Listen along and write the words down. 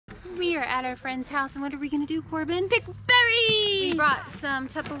We are at our friend's house, and what are we gonna do, Corbin? Pick berries! We brought some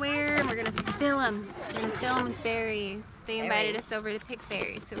Tupperware, and we're gonna fill them. We're gonna fill them with berries. They invited us over to pick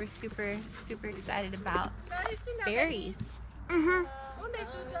berries, so we're super, super excited about berries. Mm-hmm.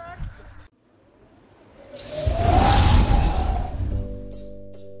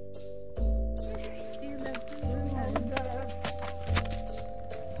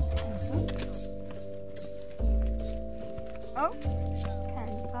 Oh.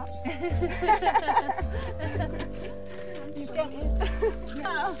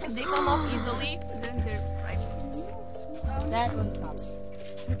 They come off easily, then they're right. That one's probably.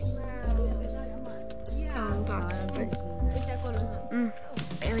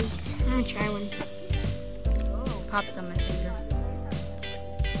 Berries. I'm gonna try one. Pops on my finger.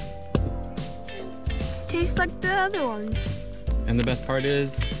 Tastes like the other ones. And the best part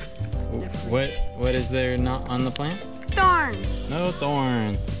is, what is there not on the plant? Thorns. No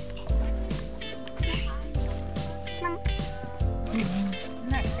thorns. Isn't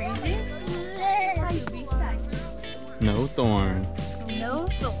that crazy? No thorns. No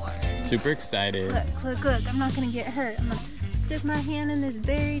thorns. Super excited. Look. I'm not gonna get hurt. I'm gonna stick my hand in this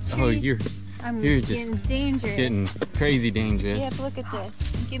berry tree. Oh, you're getting just dangerous. getting crazy dangerous. Yep, look at this.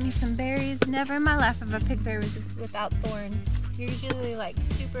 Give me some berries. Never in my life have I picked berries without thorns. You're usually like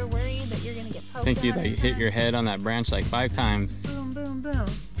super worried that you're gonna get poked. I think you'd like hit your head on that branch like 5 times. Boom, boom, boom.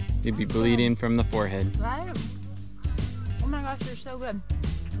 You'd be bleeding from the forehead. Right? Oh my gosh, they're so good.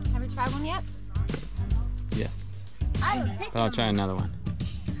 Have you tried one yet? Yes. I don't think But I'll try another one.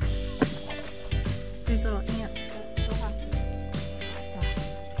 These little ants.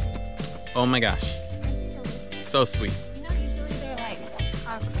 Oh my gosh. So sweet. You know, usually they're like,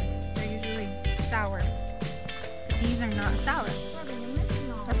 they're usually sour. But these are not sour.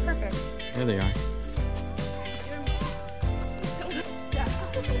 That's perfect. There they are.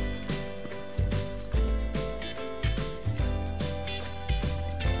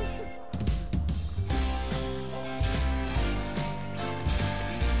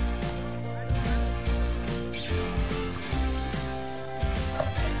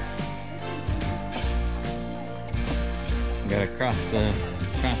 Gotta cross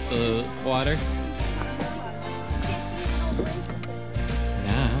the water.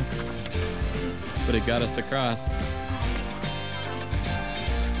 Yeah. But it got us across.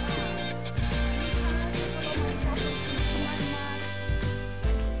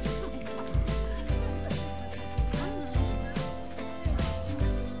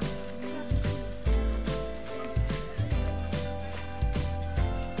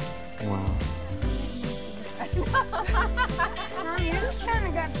 Wow. Mommy, I'm just trying to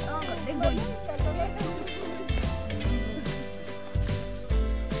grab the big one.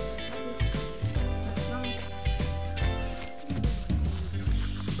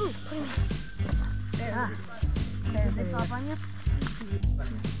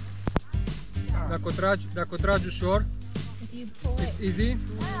 Dacă o tragi ușor, it's easy.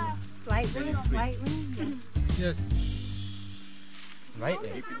 Slightly. Yes. Right?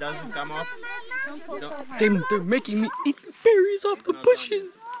 If it doesn't come off, They're making me eat the berries off the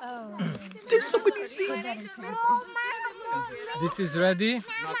bushes. Oh. There's so many seeds. This is ready.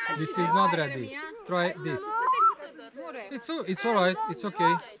 This is not ready. Try this. It's alright. It's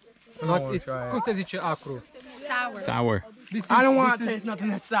okay. But it's, cum se zice acru? Sour. This is, I don't want to taste nothing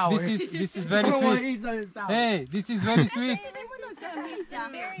that's sour. This is very I don't want to sweet. eat something sour. Hey, this is very sweet.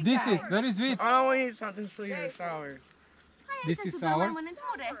 This is very sweet. I don't want to eat something sweet or sour. This is sour.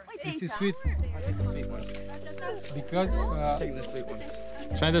 This is sweet. I'll take the sweet one. Because Take the sweet one.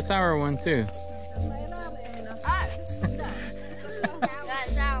 Try the sour one too.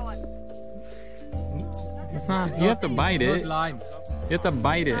 It's not. You have to bite it. lime. You have to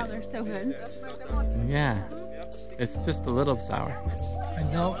bite Wow, it. they're so good. Yeah. It's just a little sour.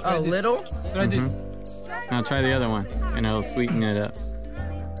 And now A little? try this. Now try the other one, and it'll sweeten it up.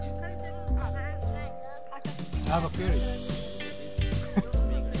 Have a curry.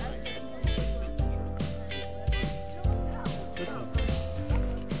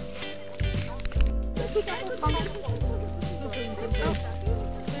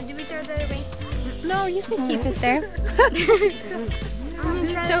 No, you can keep it there.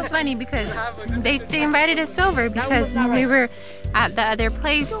 It's so funny because they invited us over because when we were at the other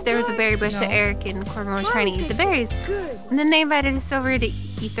place, there was a berry bush that Eric and Corbin were trying to eat the berries. And then they invited us over to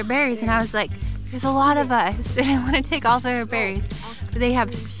eat their berries, and I was like, there's a lot of us, and I want to take all their berries. But they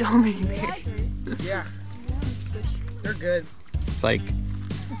have so many berries. Yeah. They're good. It's like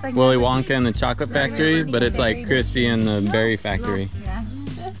Willy Wonka and the Chocolate Factory, but it's like Crispy and the Berry Factory. Yeah.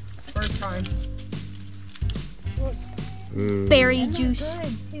 First time. Ooh. Berry juice.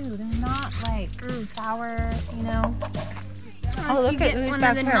 Good too. They're sour, you know. Oh, Unless you look at get U's one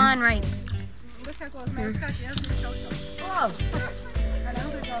back of the here. non-ripe.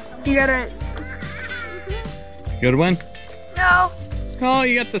 You gotta. Good one? No. Oh,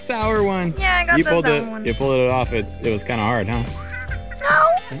 you got the sour one. Yeah, I got You the pulled sour it. one. You pulled it off. It was kind of hard, huh?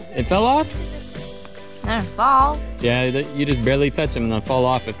 No. It fell off? Not fall. Yeah, you just barely touch them and they'll fall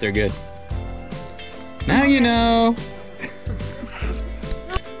off if they're good. Now you know.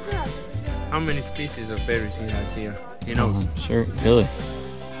 How many species of berries he has here? He knows. Sure, really.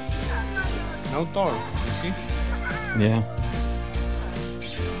 No thorns, you see? Yeah.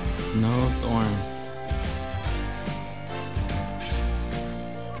 No thorns.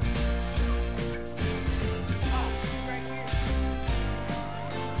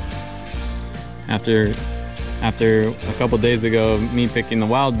 After a couple days ago of me picking the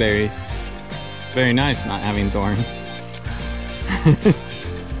wild berries, it's very nice not having thorns.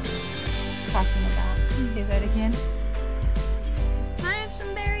 Talking about. Say that again. Can I have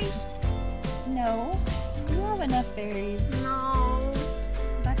some berries? No. You have enough berries. No.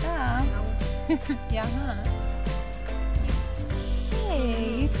 Baka. Yeah, huh?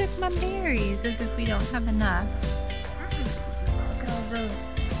 Hey, you took my berries as if we don't have enough. Look at all those.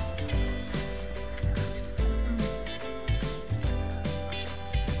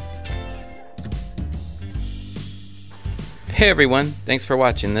 Hey everyone, thanks for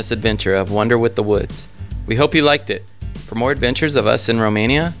watching this adventure of Wonder with the Woods. We hope you liked it. For more adventures of us in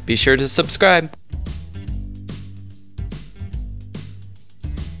Romania, be sure to subscribe.